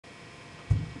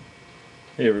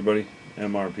Hey everybody,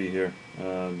 MRP here.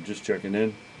 Just checking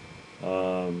in.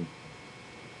 Vaping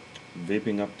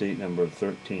update number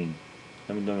 13.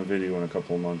 Haven't done a video in a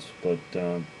couple of months, but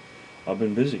I've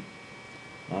been busy.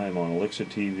 I am on Elixir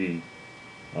TV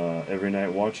every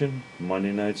night watching.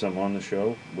 Monday nights I'm on the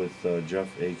show with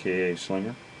Jeff, aka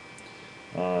Slinger.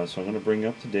 So I'm going to bring you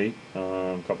up to date.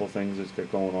 A couple of things that's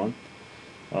got going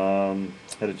on.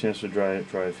 Had a chance to try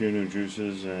a few new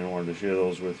juices, and I wanted to share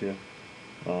those with you.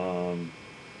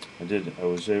 I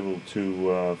was able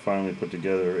to finally put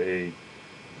together a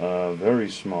very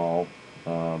small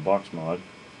box mod.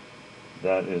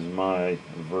 That is my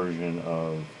version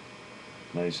of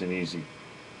nice and easy.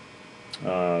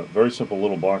 Very simple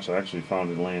little box. I actually found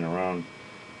it laying around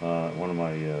one of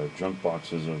my junk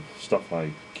boxes of stuff I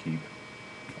keep.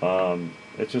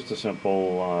 It's just a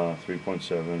simple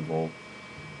 3.7 volt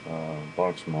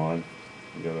box mod.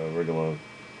 You got a regular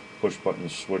push button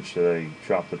switch that I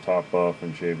chopped the top off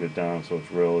and shaved it down so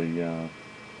it's really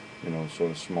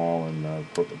sort of small, and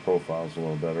put the profiles a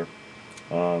little better.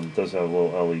 It does have a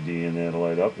little LED in there to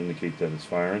light up, indicate that it's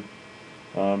firing.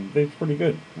 It's pretty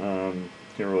good. Can't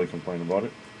really complain about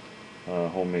it.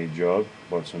 Homemade job.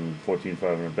 Bought some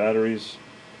 14500 batteries,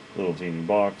 little teeny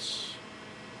box.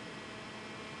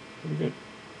 Pretty good.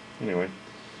 Anyway,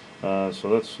 so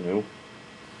that's new.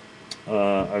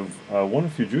 I've won a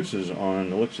few juices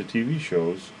on Elixir TV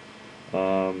shows.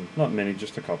 Not many,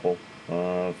 just a couple.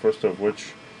 First of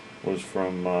which was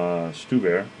from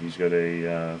Stubear. He's got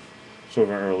a sort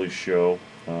of an early show,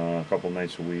 a couple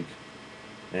nights a week.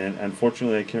 And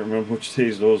unfortunately, I can't remember which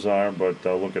days those are, but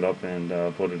I'll look it up and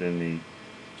put it in the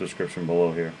description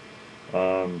below here.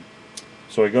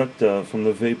 So I got from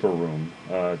the Vapor Room.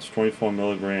 It's 24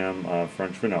 milligram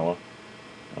French vanilla.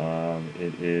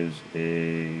 It is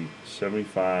a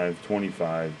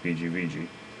 75-25 PGVG,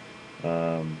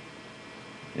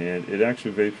 and it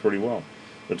actually vapes pretty well.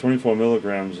 The 24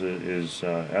 milligrams is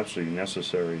absolutely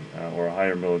necessary, or a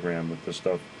higher milligram with this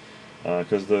stuff,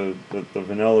 because the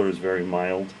vanilla is very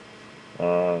mild,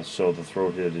 so the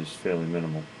throat hit is fairly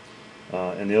minimal.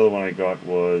 And the other one I got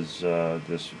was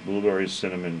this blueberry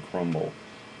cinnamon crumble.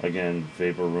 Again,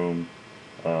 Vapor Room,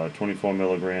 24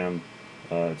 milligram.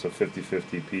 It's a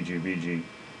 50-50 PGVG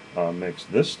mix.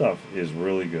 This stuff is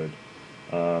really good.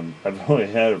 I've only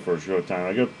had it for a short time.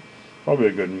 I got probably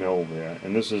a good mil there,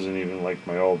 and this isn't even like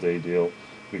my all-day deal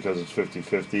because it's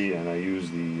 50-50, and I use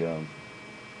the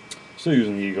still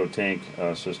using the Ego Tank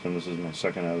system. This is my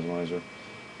second atomizer,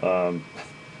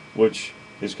 which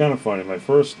is kind of funny. My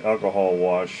first alcohol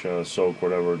wash, soak,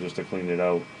 whatever, just to clean it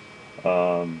out.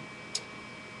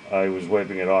 I was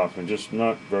wiping it off, and just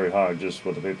not very hard, just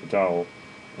with a paper towel,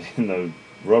 and the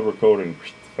rubber coating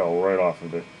fell right off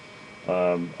of it.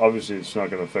 Obviously, it's not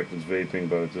going to affect its vaping,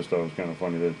 but I just thought it was kind of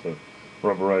funny that the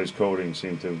rubberized coating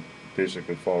seemed to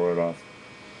basically fall right off.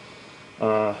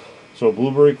 So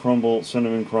blueberry crumble,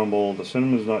 cinnamon crumble. The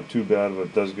cinnamon is not too bad, but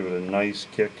it does give it a nice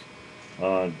kick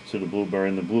to the blueberry,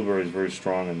 and the blueberry is very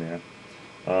strong in there.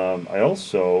 I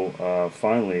also,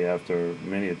 finally, after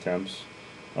many attempts,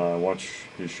 watch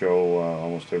his show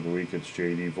almost every week. It's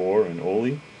JDvorr and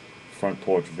Ole Front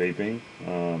Porch Vaping.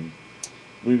 I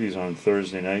believe he's on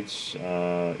Thursday nights,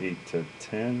 8 to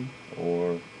 10,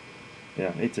 or,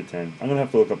 yeah, 8 to 10. I'm going to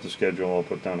have to look up the schedule. I'll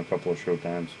put down a couple of show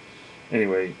times.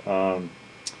 Anyway, I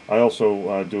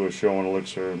also do a show on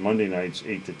Elixir Monday nights,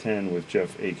 8 to 10, with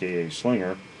Jeff, aka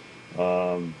Slinger.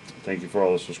 Thank you for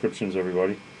all the subscriptions,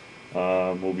 everybody.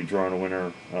 We'll be drawing a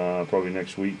winner probably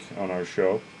next week on our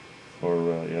show,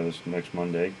 or this next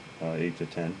Monday, 8 to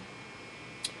 10.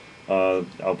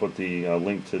 I'll put the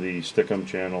link to the Stickum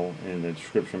channel in the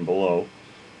description below.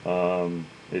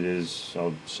 It is,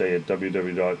 I'll say it,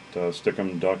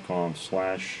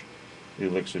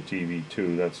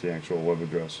 www.stickum.com/ElixirTV2. That's the actual web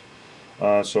address.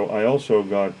 So I also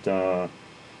got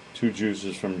two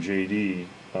juices from JD.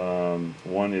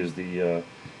 One is the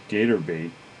Gator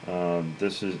Bait.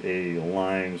 This is a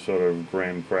lime, sort of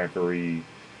graham crackery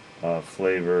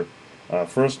flavor.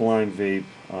 First lime vape.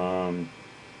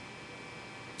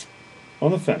 On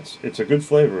the fence. It's a good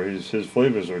flavor. His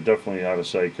flavors are definitely out of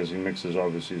sight because he mixes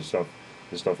obviously his stuff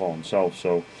all himself.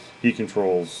 So he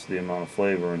controls the amount of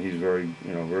flavor, and he's very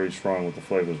very strong with the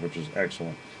flavors, which is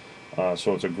excellent.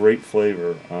 So it's a great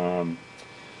flavor. On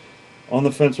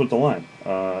the fence with the lime.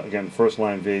 Again, first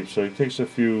lime vape, so it takes a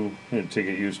few to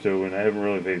get used to, and I haven't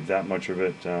really vaped that much of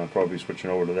it. Probably switching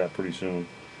over to that pretty soon.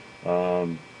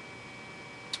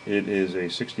 It is a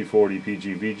 60-40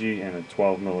 PGVG and a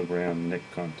 12 milligram nic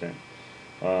content.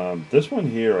 This one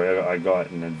here I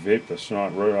got and then vaped the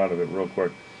snot right out of it real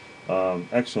quick.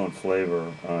 Excellent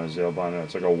flavor, Zalbana.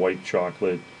 It's like a white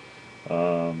chocolate,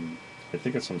 I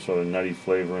think it's some sort of nutty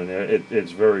flavor in there.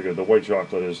 It's very good. The white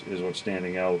chocolate is what's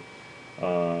standing out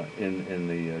in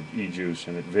the e-juice,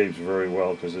 and it vapes very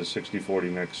well because it's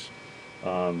 60-40 mix.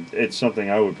 It's something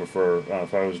I would prefer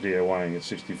if I was DIYing at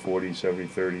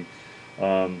 60-40,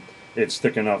 70-30. It's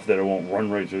thick enough that it won't run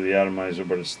right through the atomizer,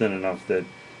 but it's thin enough that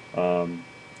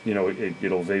you know,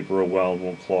 it'll vapor real well,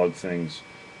 won't clog things.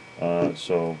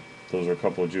 So those are a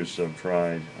couple of juices I've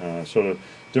tried. Sort of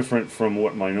different from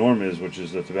what my norm is, which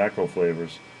is the tobacco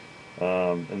flavors.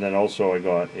 And then also I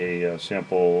got a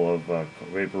sample of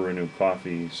Vapor Renew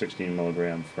coffee, 16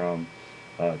 milligram from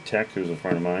Tek, who's a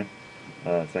friend of mine.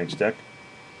 Thanks, Tek.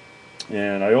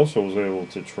 And I also was able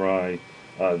to try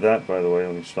that, by the way,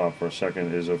 let me stop for a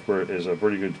second, is a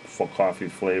pretty good coffee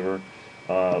flavor.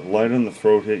 Light on the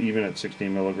throat hit, even at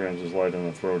 16 milligrams is light on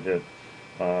the throat hit.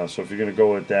 So if you're going to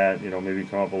go with that, you know, maybe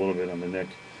come up a little bit on the nick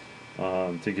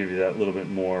to give you that little bit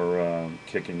more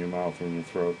kick in your mouth or in your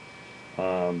throat.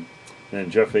 Then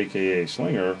Jeff, aka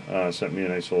Slinger, sent me a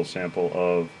nice little sample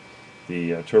of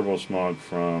the Turbo Smog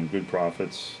from Good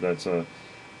Profits.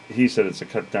 He said it's a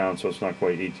cut down, so it's not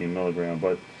quite 18 milligram,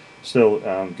 but still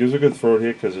gives a good throat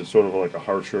hit because it's sort of like a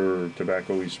harsher,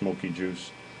 tobacco-y, smoky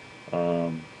juice.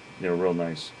 You know, real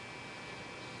nice.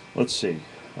 Let's see.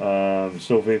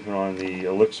 Still vaping on the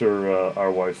Elixir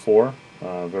RY4.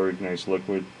 Very nice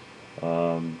liquid.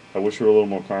 I wish it were a little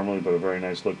more caramely, but a very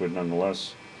nice liquid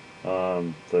nonetheless.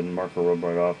 The marker rubbed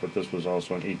right off, but this was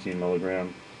also an 18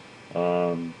 milligram.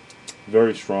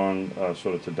 Very strong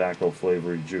sort of tobacco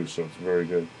flavory juice, so it's very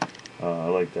good. I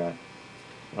like that.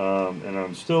 And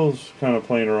I'm still kind of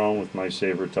playing around with my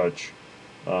Saber Touch.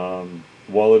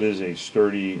 While it is a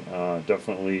sturdy,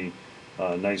 definitely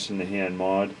nice in the hand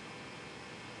mod,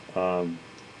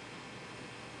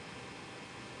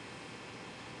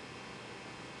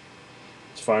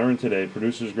 it's firing today,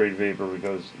 produces great vapor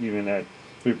because even at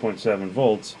 3.7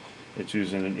 volts, it's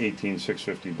using an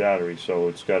 18650 battery, so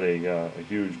it's got a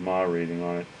huge mAh rating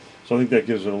on it. So I think that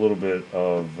gives it a little bit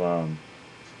of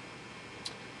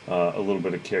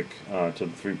kick to the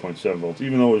 3.7 volts,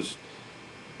 even though it's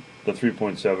the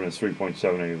 3.7 is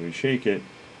 3.7 if you shake it.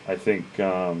 I think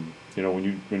you know,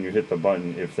 when you hit the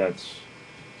button, if that's,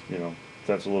 you know, if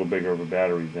that's a little bigger of a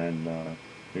battery, then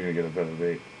you're gonna get a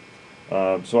better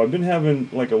vape. So I've been having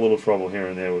like a little trouble here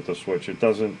and there with the switch. It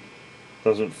doesn't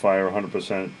fire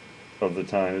 100% of the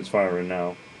time. It's firing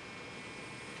now,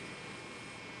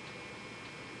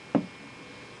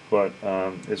 but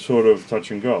it's sort of touch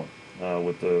and go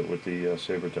with the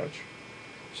Saber Touch.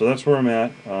 So that's where I'm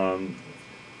at.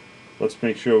 Let's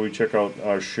make sure we check out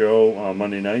our show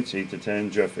Monday nights, 8 to 10.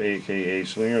 Jeff, aka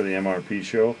Slinger, the MRP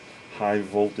show, high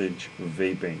voltage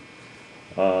vaping.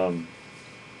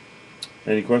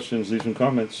 Any questions? Leave some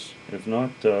comments. If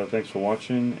not, thanks for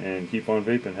watching and keep on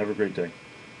vaping. Have a great day.